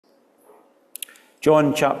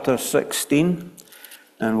John chapter 16,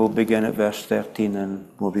 and we'll begin at verse 13 and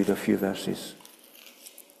we'll read a few verses.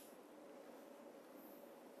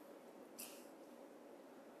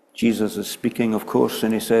 Jesus is speaking, of course,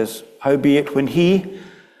 and he says, "Howbeit, when he,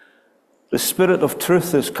 the Spirit of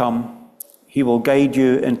truth, is come, he will guide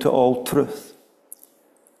you into all truth.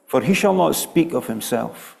 For he shall not speak of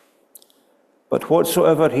himself, but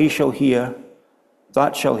whatsoever he shall hear,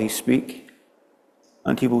 that shall he speak,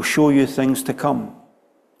 and he will show you things to come.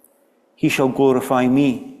 He shall glorify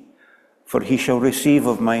me, for he shall receive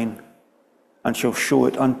of mine, and shall show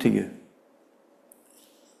it unto you.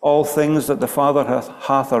 All things that the Father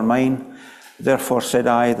hath are mine, therefore said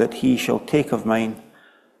I that he shall take of mine,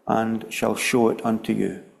 and shall show it unto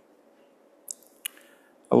you.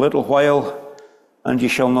 A little while, and ye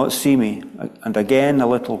shall not see me, and again a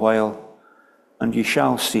little while, and ye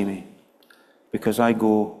shall see me, because I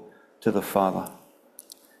go to the Father."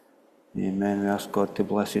 Amen. We ask God to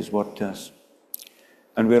bless his word to us.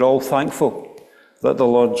 And we're all thankful that the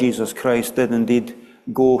Lord Jesus Christ did indeed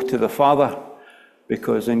go to the Father,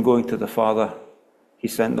 because in going to the Father, he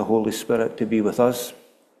sent the Holy Spirit to be with us.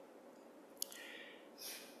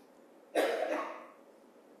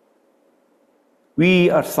 We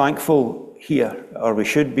are thankful here, or we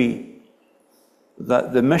should be,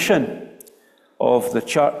 that the mission of the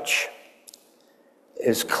church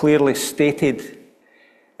is clearly stated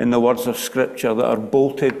in the words of Scripture that are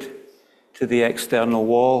bolted to the external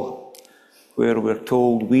wall, where we're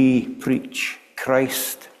told we preach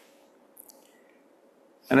Christ.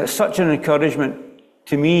 And it's such an encouragement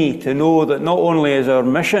to me to know that not only is our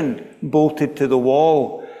mission bolted to the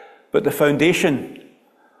wall, but the foundation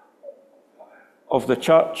of the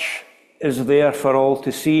church is there for all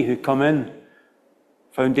to see who come in.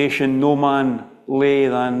 Foundation no man lay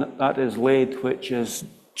than that is laid, which is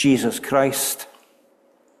Jesus Christ.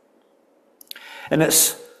 And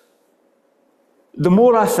it's, the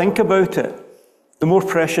more I think about it, the more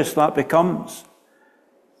precious that becomes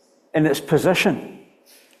in its position.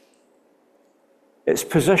 Its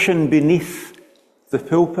position beneath the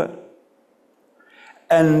pulpit.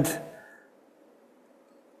 And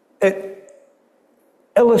it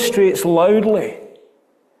illustrates loudly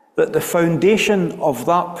that the foundation of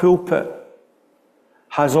that pulpit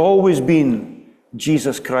has always been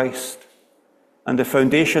Jesus Christ. And the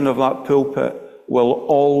foundation of that pulpit will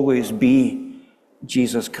always be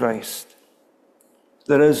Jesus Christ.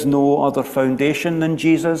 There is no other foundation than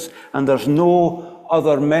Jesus, and there's no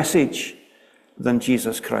other message than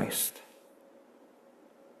Jesus Christ.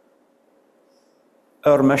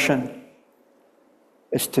 Our mission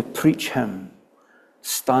is to preach him,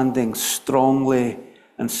 standing strongly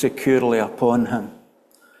and securely upon him.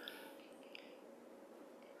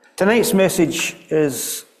 Tonight's message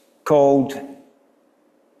is called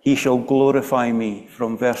 "He shall glorify me,"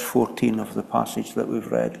 from verse 14 of the passage that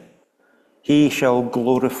we've read. He shall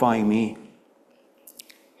glorify me.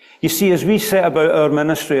 You see, as we set about our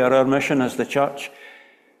ministry or our mission as the church,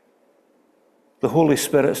 the Holy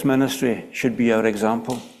Spirit's ministry should be our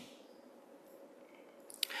example.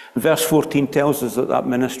 Verse 14 tells us that that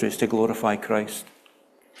ministry is to glorify Christ.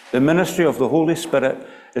 The ministry of the Holy Spirit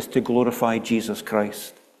is to glorify Jesus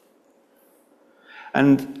Christ.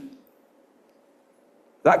 And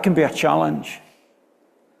that can be a challenge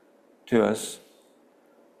to us,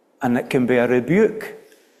 and it can be a rebuke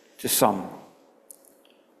to some,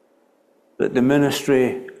 that the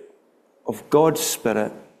ministry of God's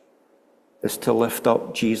Spirit is to lift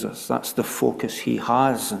up Jesus. That's the focus he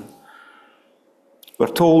has. And we're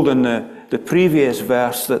told in the previous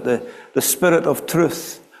verse that the Spirit of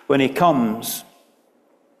truth, when he comes,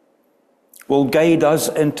 will guide us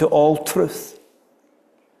into all truth.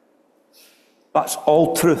 That's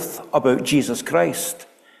all truth about Jesus Christ.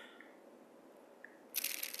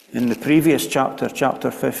 In the previous chapter, chapter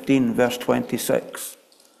 15, verse 26,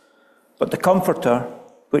 "But the Comforter,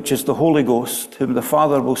 which is the Holy Ghost, whom the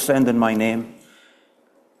Father will send in my name,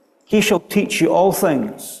 he shall teach you all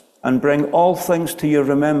things, and bring all things to your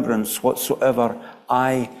remembrance, whatsoever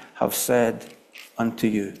I have said unto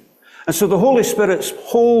you." And so the Holy Spirit's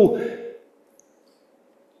whole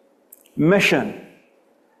mission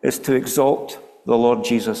is to exalt the Lord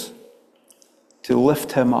Jesus, to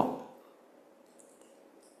lift him up.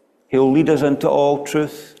 He'll lead us into all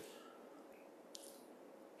truth.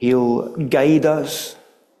 He'll guide us.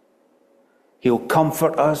 He'll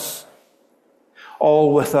comfort us,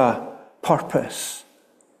 all with a purpose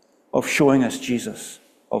of showing us Jesus,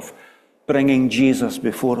 of bringing Jesus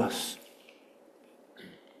before us.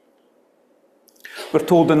 We're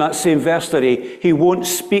told in that same verse that he won't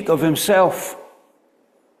speak of himself.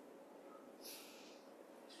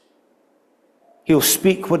 He'll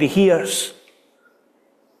speak what he hears.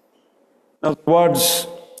 In other words,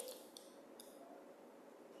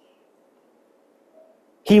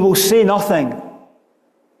 he will say nothing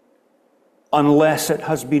unless it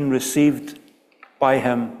has been received by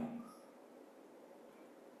him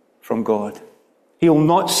from God. He'll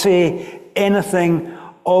not say anything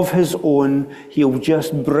of his own. He'll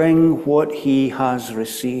just bring what he has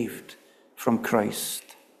received from Christ.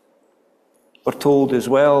 We're told as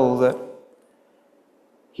well that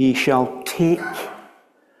he shall take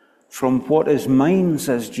from what is mine,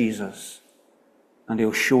 says Jesus, and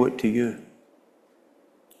he'll show it to you.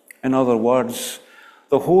 In other words,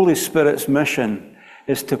 the Holy Spirit's mission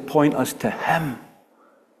is to point us to him,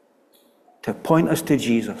 to point us to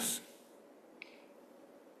Jesus.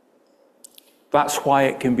 That's why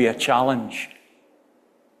it can be a challenge.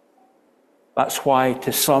 That's why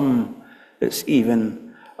to some it's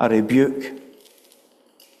even a rebuke.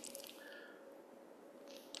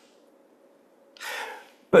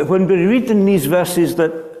 But when we read in these verses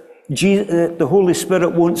that the Holy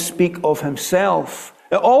Spirit won't speak of himself,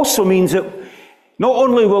 it also means that not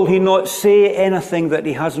only will he not say anything that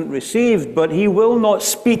he hasn't received, but he will not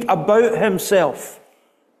speak about himself.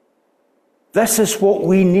 This is what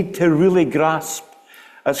we need to really grasp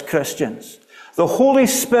as Christians. The Holy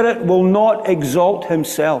Spirit will not exalt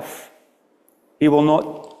himself. He will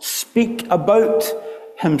not speak about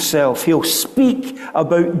himself. He'll speak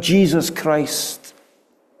about Jesus Christ.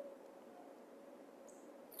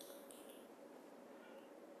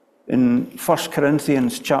 In 1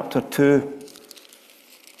 Corinthians chapter 2,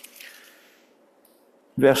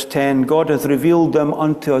 verse 10, God hath revealed them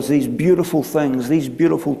unto us, these beautiful things, these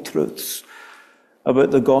beautiful truths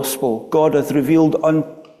about the gospel. God hath revealed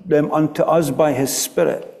them unto us by his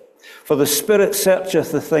Spirit. For the Spirit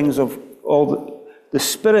searcheth the things of all, the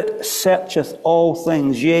Spirit searcheth all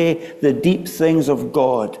things, yea, the deep things of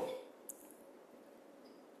God.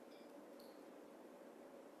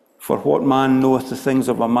 For what man knoweth the things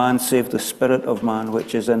of a man, save the spirit of man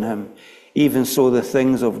which is in him? Even so the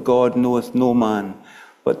things of God knoweth no man,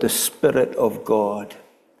 but the Spirit of God.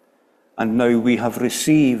 And now we have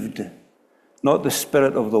received not the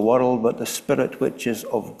spirit of the world, but the Spirit which is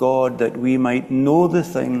of God, that we might know the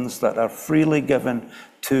things that are freely given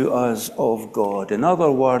to us of God. In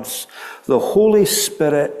other words, the Holy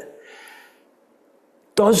Spirit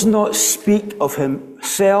does not speak of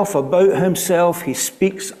himself, about himself. He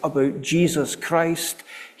speaks about Jesus Christ.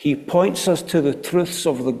 He points us to the truths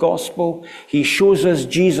of the gospel. He shows us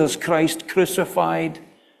Jesus Christ crucified,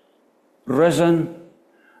 risen,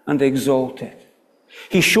 and exalted.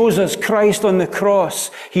 He shows us Christ on the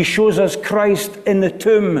cross. He shows us Christ in the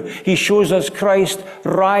tomb. He shows us Christ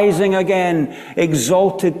rising again,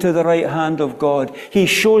 exalted to the right hand of God. He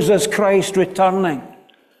shows us Christ returning.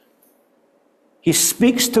 He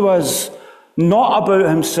speaks to us not about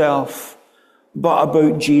himself, but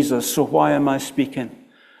about Jesus. So why am I speaking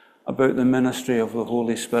about the ministry of the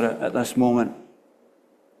Holy Spirit at this moment?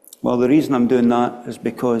 Well, the reason I'm doing that is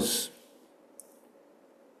because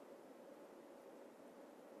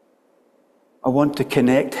I want to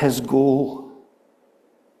connect his goal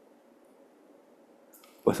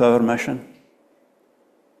with our mission.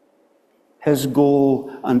 His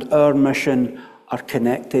goal and our mission are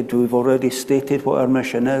connected. We've already stated what our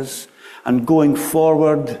mission is. And going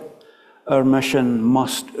forward, our mission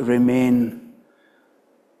must remain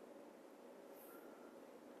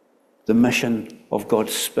the mission of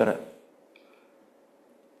God's Spirit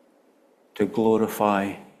to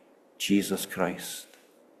glorify Jesus Christ.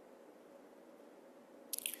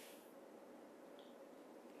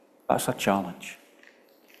 That's a challenge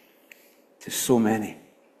to so many.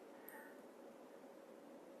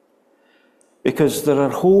 Because there are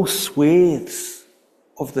whole swathes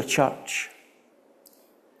of the church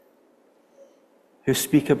who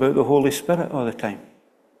speak about the Holy Spirit all the time.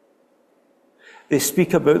 They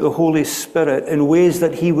speak about the Holy Spirit in ways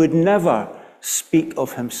that he would never speak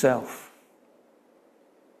of himself.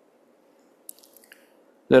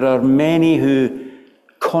 There are many who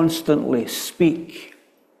constantly speak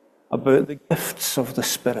about the gifts of the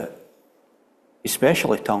Spirit,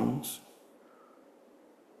 especially tongues.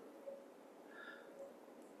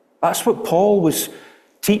 That's what Paul was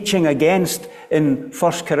teaching against in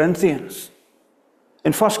 1 Corinthians.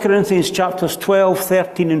 In 1 Corinthians chapters 12,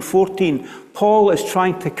 13 and 14, Paul is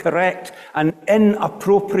trying to correct an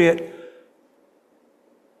inappropriate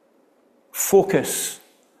focus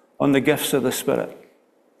on the gifts of the Spirit.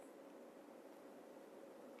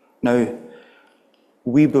 Now,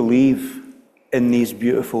 we believe in these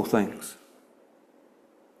beautiful things.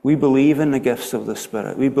 We believe in the gifts of the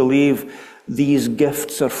Spirit. We believe these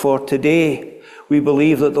gifts are for today. We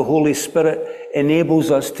believe that the Holy Spirit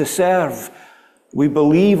enables us to serve. We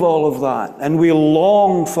believe all of that, and we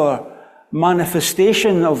long for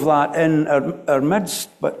manifestation of that in our midst.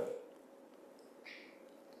 But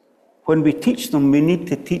when we teach them, we need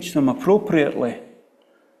to teach them appropriately.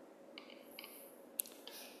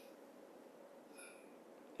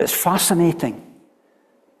 It's fascinating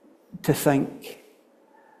to think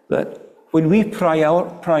that when we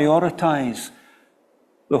prioritize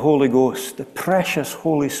the Holy Ghost, the precious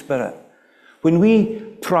Holy Spirit, when we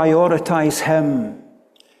prioritize Him,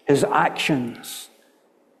 His actions,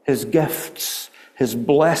 His gifts, His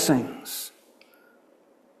blessings,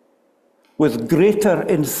 with greater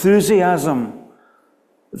enthusiasm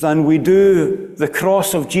than we do the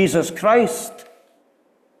cross of Jesus Christ,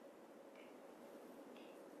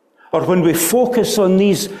 or when we focus on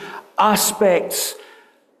these aspects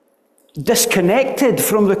disconnected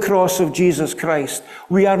from the cross of Jesus Christ,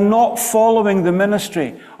 we are not following the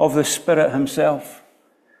ministry of the Spirit Himself.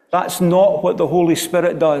 That's not what the Holy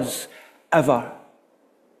Spirit does, ever.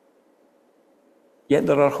 Yet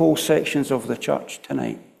there are whole sections of the church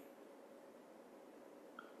tonight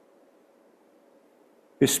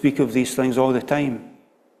who speak of these things all the time,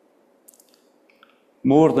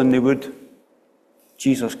 more than they would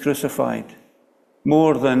Jesus crucified,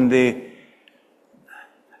 more than they've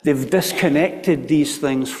disconnected these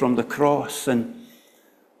things from the cross. And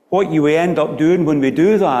what you end up doing when we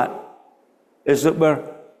do that is that we're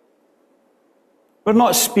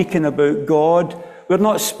not speaking about God. We're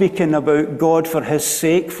not speaking about God for His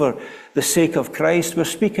sake, for the sake of Christ. We're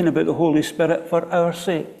speaking about the Holy Spirit for our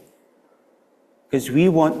sake. Because we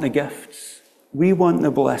want the gifts. We want the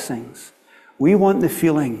blessings. We want the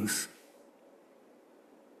feelings.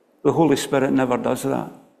 The Holy Spirit never does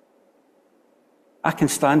that. I can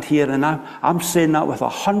stand here and I'm saying that with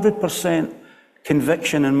 100%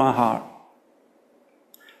 conviction in my heart,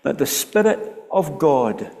 that the Spirit of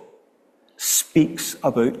God speaks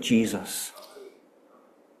about Jesus.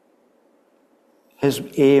 His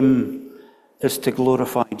aim is to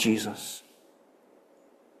glorify Jesus.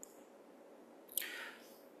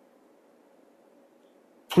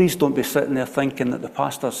 Please don't be sitting there thinking that the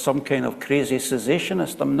pastor's some kind of crazy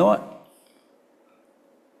cessationist. I'm not.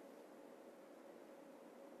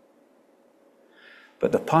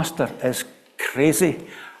 But the pastor is crazy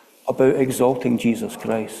about exalting Jesus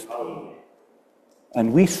Christ.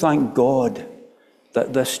 And we thank God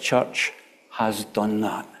that this church has done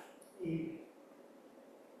that.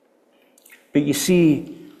 But you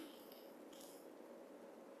see,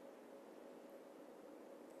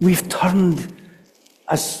 we've turned,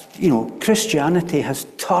 as you know, Christianity has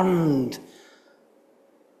turned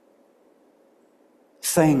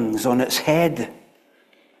things on its head,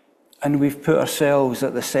 and we've put ourselves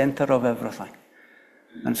at the center of everything.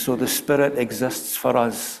 And so the Spirit exists for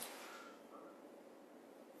us,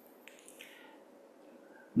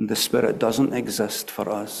 and the Spirit doesn't exist for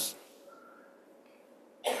us.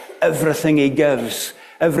 Everything He gives,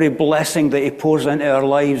 every blessing that He pours into our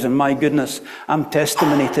lives, and my goodness, I'm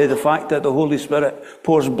testimony to the fact that the Holy Spirit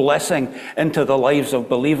pours blessing into the lives of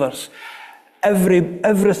believers.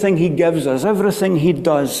 Everything He gives us, everything He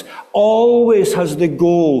does, always has the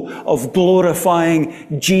goal of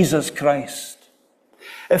glorifying Jesus Christ.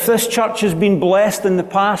 If this church has been blessed in the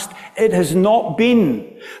past, it has not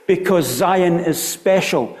been because Zion is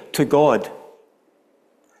special to God.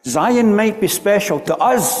 Zion might be special to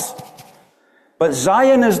us, but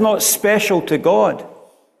Zion is not special to God.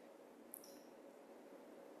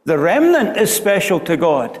 The remnant is special to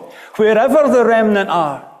God, wherever the remnant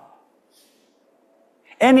are.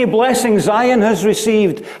 Any blessing Zion has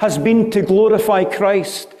received has been to glorify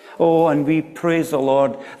Christ. Oh, and we praise the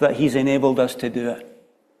Lord that He's enabled us to do it.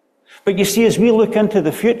 But you see, as we look into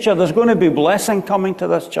the future, there's going to be blessing coming to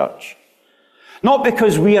this church. Not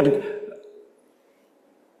because we are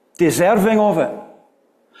deserving of it,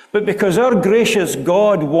 but because our gracious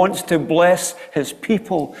God wants to bless His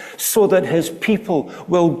people so that His people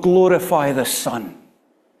will glorify the Son.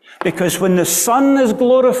 Because when the Son is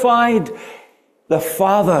glorified, the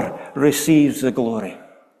Father receives the glory.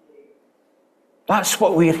 That's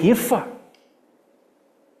what we're here for.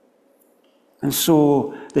 And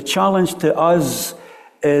so the challenge to us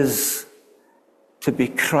is to be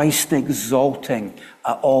Christ exalting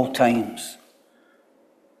at all times.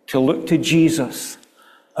 To look to Jesus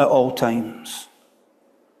at all times.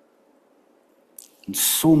 And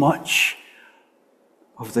so much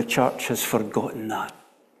of the church has forgotten that.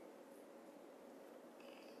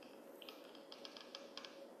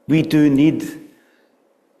 We do need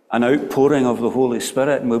an outpouring of the Holy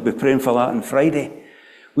Spirit, and we'll be praying for that on Friday.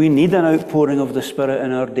 We need an outpouring of the Spirit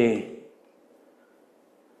in our day.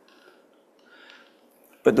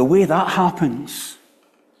 But the way that happens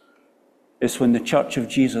is when the Church of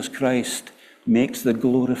Jesus Christ makes the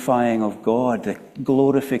glorifying of God, the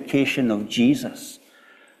glorification of Jesus,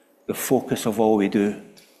 the focus of all we do.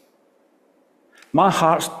 My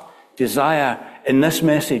heart's desire in this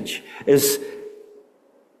message is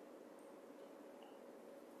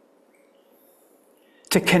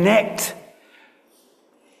to connect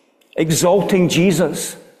exalting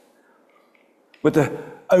Jesus with the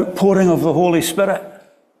outpouring of the Holy Spirit.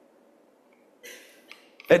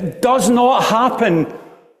 It does not happen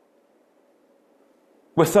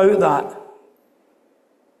without that.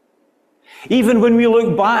 Even when we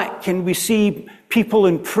look back and we see people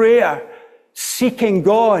in prayer seeking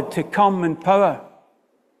God to come in power.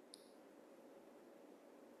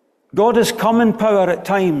 God has come in power at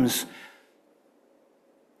times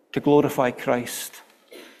to glorify Christ,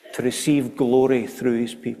 to receive glory through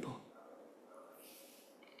his people.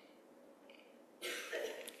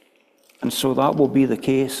 And so that will be the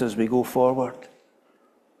case as we go forward.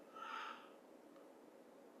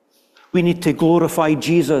 We need to glorify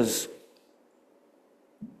Jesus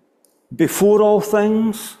before all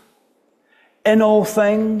things, in all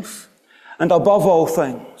things, and above all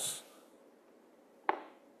things.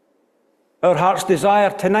 Our heart's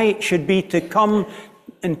desire tonight should be to come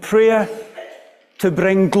in prayer to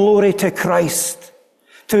bring glory to Christ,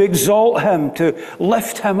 to exalt him, to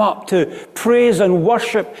lift him up, to praise and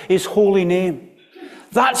worship his holy name.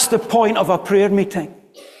 That's the point of a prayer meeting.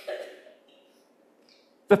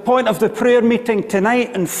 The point of the prayer meeting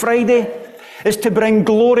tonight and Friday is to bring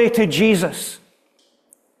glory to Jesus.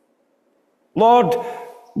 Lord,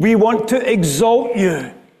 we want to exalt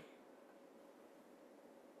you.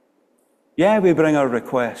 Yeah, we bring our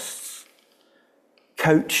requests,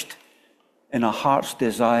 couched in a heart's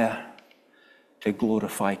desire to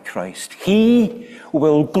glorify Christ. He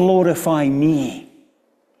will glorify me,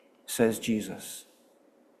 says Jesus.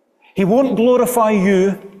 He won't glorify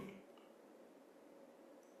you.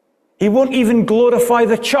 He won't even glorify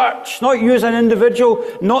the church, not you as an individual,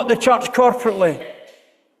 not the church corporately.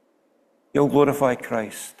 He'll glorify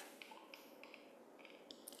Christ.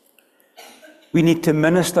 We need to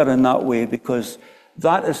minister in that way because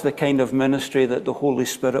that is the kind of ministry that the Holy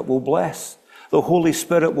Spirit will bless. The Holy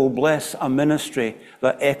Spirit will bless a ministry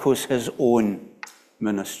that echoes his own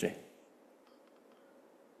ministry.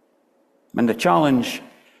 And the challenge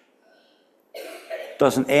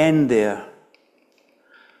doesn't end there.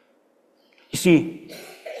 You see,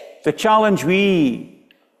 the challenge we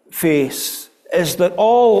face is that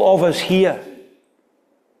all of us here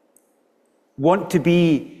want to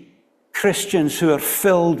be Christians who are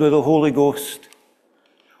filled with the Holy Ghost.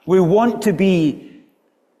 We want to be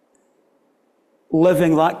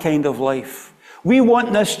living that kind of life. We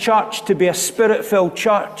want this church to be a Spirit-filled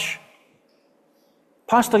church.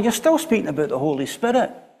 Pastor, you're still speaking about the Holy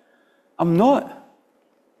Spirit. I'm not.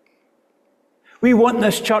 We want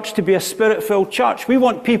this church to be a Spirit-filled church. We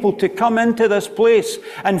want people to come into this place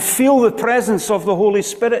and feel the presence of the Holy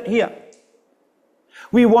Spirit here.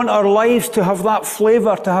 We want our lives to have that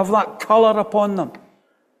flavor, to have that color upon them.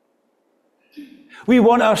 We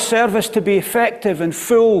want our service to be effective and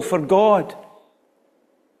full for God.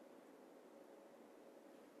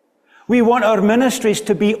 We want our ministries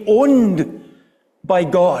to be owned by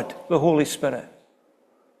God, the Holy Spirit.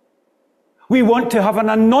 We want to have an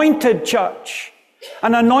anointed church,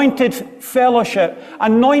 an anointed fellowship,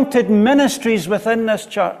 anointed ministries within this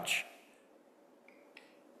church.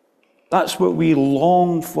 That's what we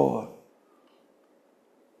long for.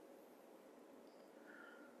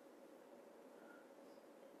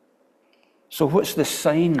 So what's the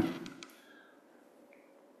sign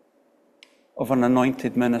of an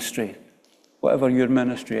anointed ministry, whatever your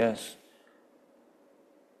ministry is?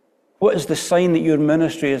 What is the sign that your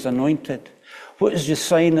ministry is anointed? What is the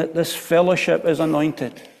sign that this fellowship is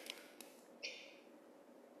anointed?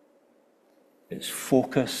 It's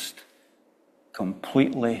focused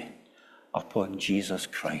completely upon Jesus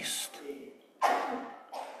Christ.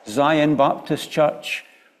 Zion Baptist Church,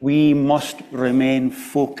 we must remain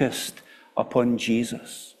focused upon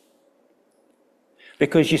Jesus.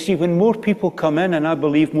 Because you see, when more people come in, and I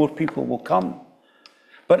believe more people will come,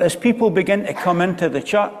 but as people begin to come into the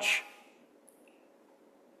church,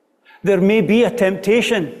 there may be a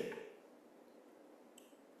temptation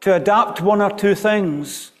to adapt one or two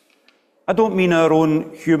things. I don't mean our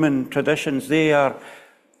own human traditions. They are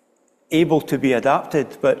able to be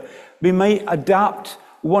adapted, but we might adapt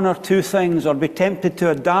one or two things or be tempted to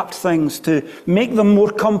adapt things to make them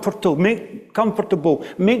more comfortable,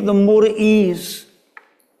 make them more at ease.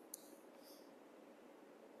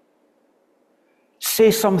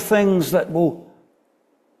 Say some things that will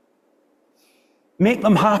Make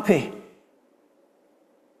them happy.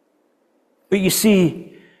 But you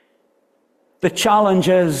see, the challenge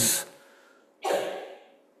is,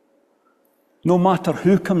 no matter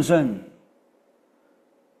who comes in,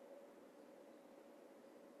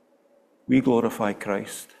 we glorify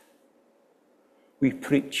Christ. We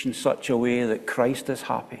preach in such a way that Christ is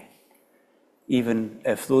happy, even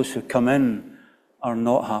if those who come in are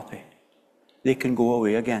not happy. They can go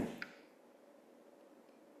away again.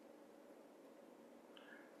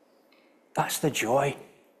 That's the joy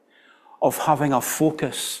of having a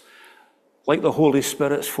focus like the Holy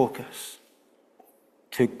Spirit's focus,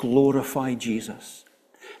 to glorify Jesus.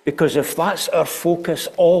 Because if that's our focus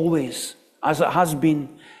always, as it has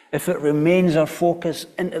been, if it remains our focus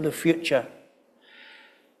into the future,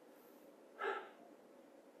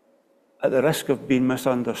 at the risk of being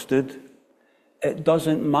misunderstood, it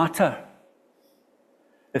doesn't matter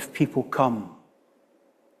if people come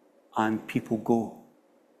and people go.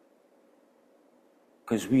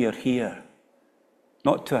 Because we are here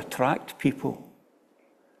not to attract people,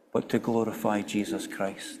 but to glorify Jesus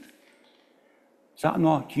Christ. Is that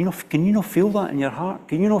not? Can you not feel that in your heart?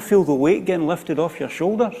 Can you not feel the weight getting lifted off your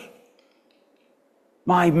shoulders?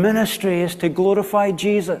 My ministry is to glorify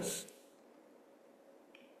Jesus.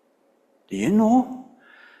 Do you know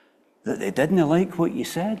that they didn't like what you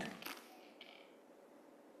said?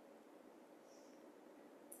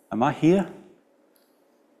 Am I here?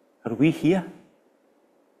 Are we here?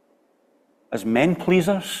 As men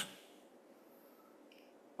pleasers?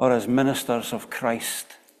 Or as ministers of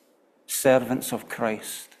Christ? Servants of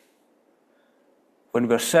Christ? When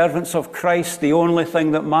we're servants of Christ, the only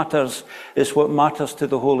thing that matters is what matters to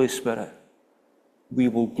the Holy Spirit. We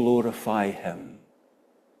will glorify Him.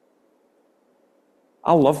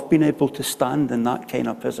 I love being able to stand in that kind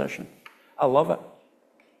of position. I love it.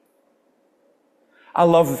 I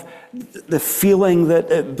love the feeling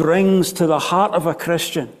that it brings to the heart of a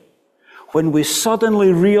Christian when we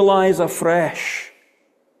suddenly realize afresh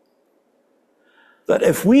that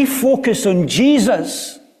if we focus on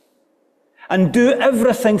Jesus and do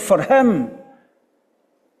everything for Him,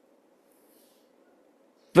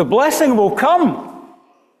 the blessing will come.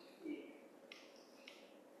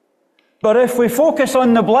 But if we focus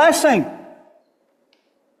on the blessing,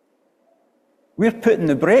 we're putting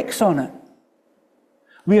the brakes on it.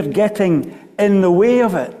 We're getting in the way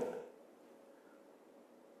of it.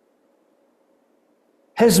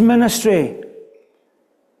 His ministry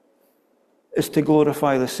is to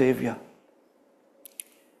glorify the Savior.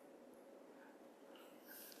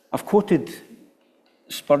 I've quoted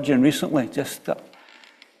Spurgeon recently, just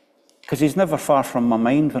because he's never far from my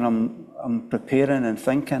mind when I'm preparing and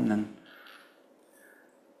thinking. And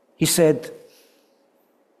he said,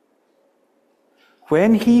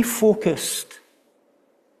 when he focused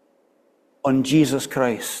on Jesus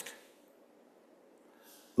Christ,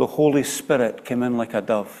 the Holy Spirit came in like a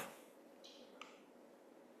dove.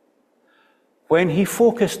 When he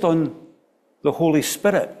focused on the Holy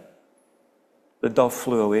Spirit, the dove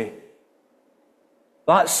flew away.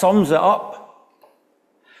 That sums it up.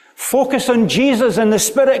 Focus on Jesus and the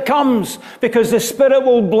Spirit comes, because the Spirit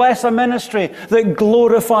will bless a ministry that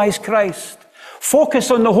glorifies Christ. Focus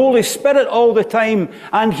on the Holy Spirit all the time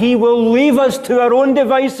and He will leave us to our own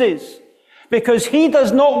devices, because He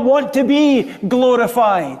does not want to be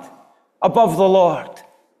glorified above the Lord.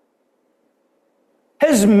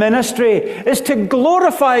 His ministry is to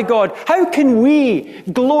glorify God. How can we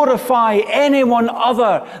glorify anyone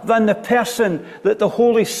other than the person that the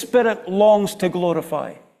Holy Spirit longs to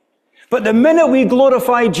glorify? But the minute we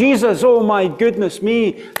glorify Jesus, oh my goodness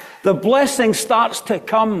me, the blessing starts to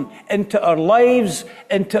come into our lives,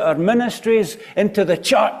 into our ministries, into the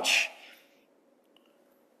church.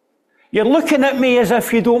 You're looking at me as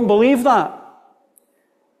if you don't believe that.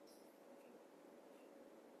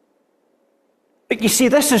 But you see,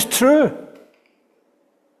 this is true.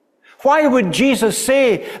 Why would Jesus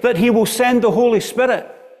say that He will send the Holy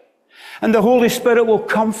Spirit? And the Holy Spirit will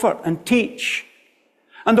comfort and teach.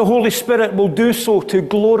 And the Holy Spirit will do so to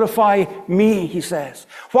glorify me, He says.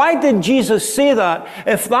 Why did Jesus say that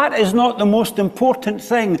if that is not the most important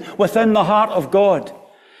thing within the heart of God?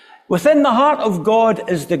 Within the heart of God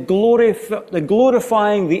is the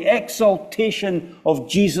glorifying, the exaltation of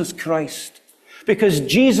Jesus Christ. Because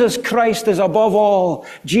Jesus Christ is above all.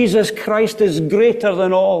 Jesus Christ is greater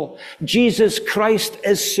than all. Jesus Christ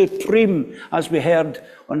is supreme, as we heard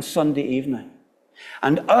on Sunday evening.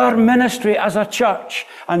 And our ministry as a church,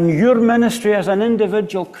 and your ministry as an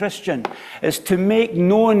individual Christian, is to make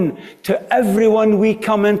known to everyone we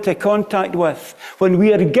come into contact with, when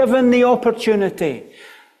we are given the opportunity,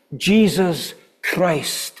 Jesus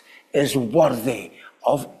Christ is worthy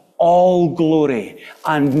of all glory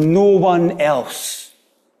and no one else.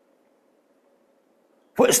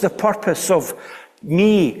 What's the purpose of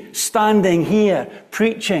me standing here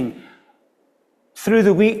preaching through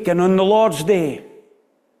the week and on the Lord's Day?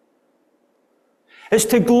 It's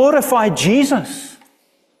to glorify Jesus.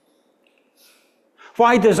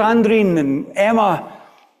 Why does Andreen and Emma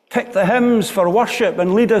pick the hymns for worship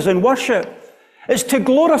and lead us in worship? It's to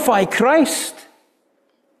glorify Christ.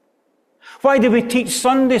 Why do we teach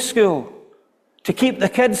Sunday school? To keep the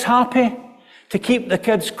kids happy, to keep the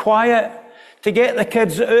kids quiet, to get the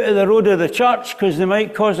kids out of the road of the church because they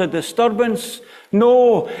might cause a disturbance.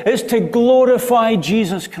 No, it's to glorify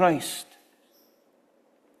Jesus Christ.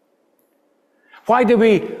 Why do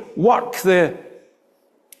we work the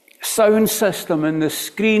sound system and the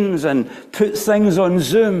screens and put things on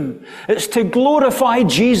Zoom? It's to glorify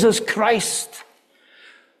Jesus Christ.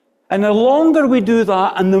 And the longer we do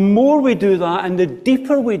that, and the more we do that, and the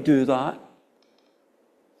deeper we do that,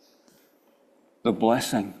 the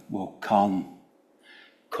blessing will come,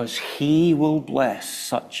 because He will bless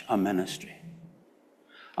such a ministry.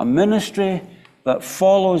 A ministry that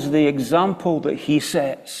follows the example that He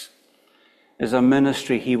sets is a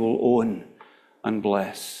ministry He will own and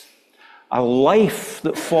bless. A life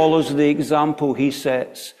that follows the example He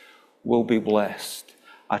sets will be blessed.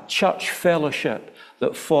 A church fellowship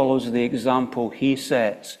that follows the example He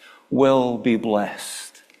sets will be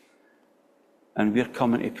blessed. And we're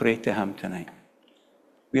coming to pray to Him tonight.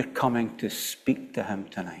 We're coming to speak to Him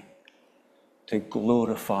tonight, to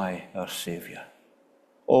glorify our Saviour.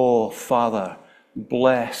 Oh, Father,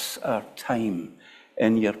 bless our time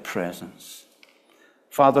in your presence.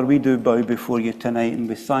 Father, we do bow before you tonight, and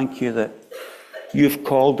we thank you that you've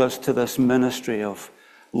called us to this ministry of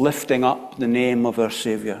lifting up the name of our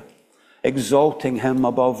Saviour, exalting Him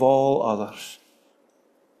above all others.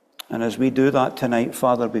 And as we do that tonight,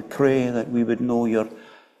 Father, we pray that we would know your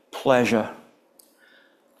pleasure,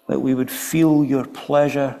 that we would feel your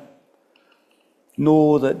pleasure,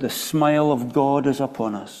 know that the smile of God is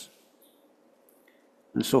upon us.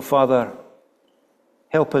 And so, Father,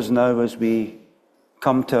 help us now as we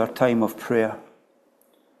come to our time of prayer.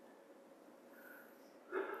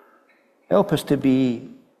 Help us to be,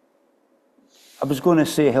 I was going to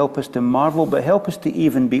say help us to marvel, but help us to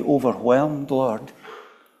even be overwhelmed, Lord,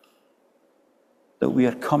 that we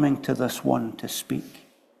are coming to this one to speak,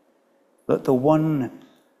 that the one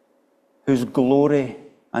whose glory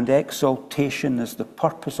and exaltation is the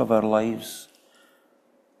purpose of our lives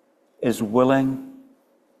is willing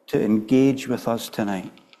to engage with us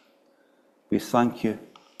tonight. We thank you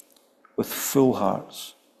with full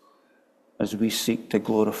hearts as we seek to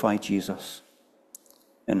glorify Jesus.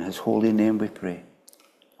 In His holy name we pray.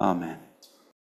 Amen.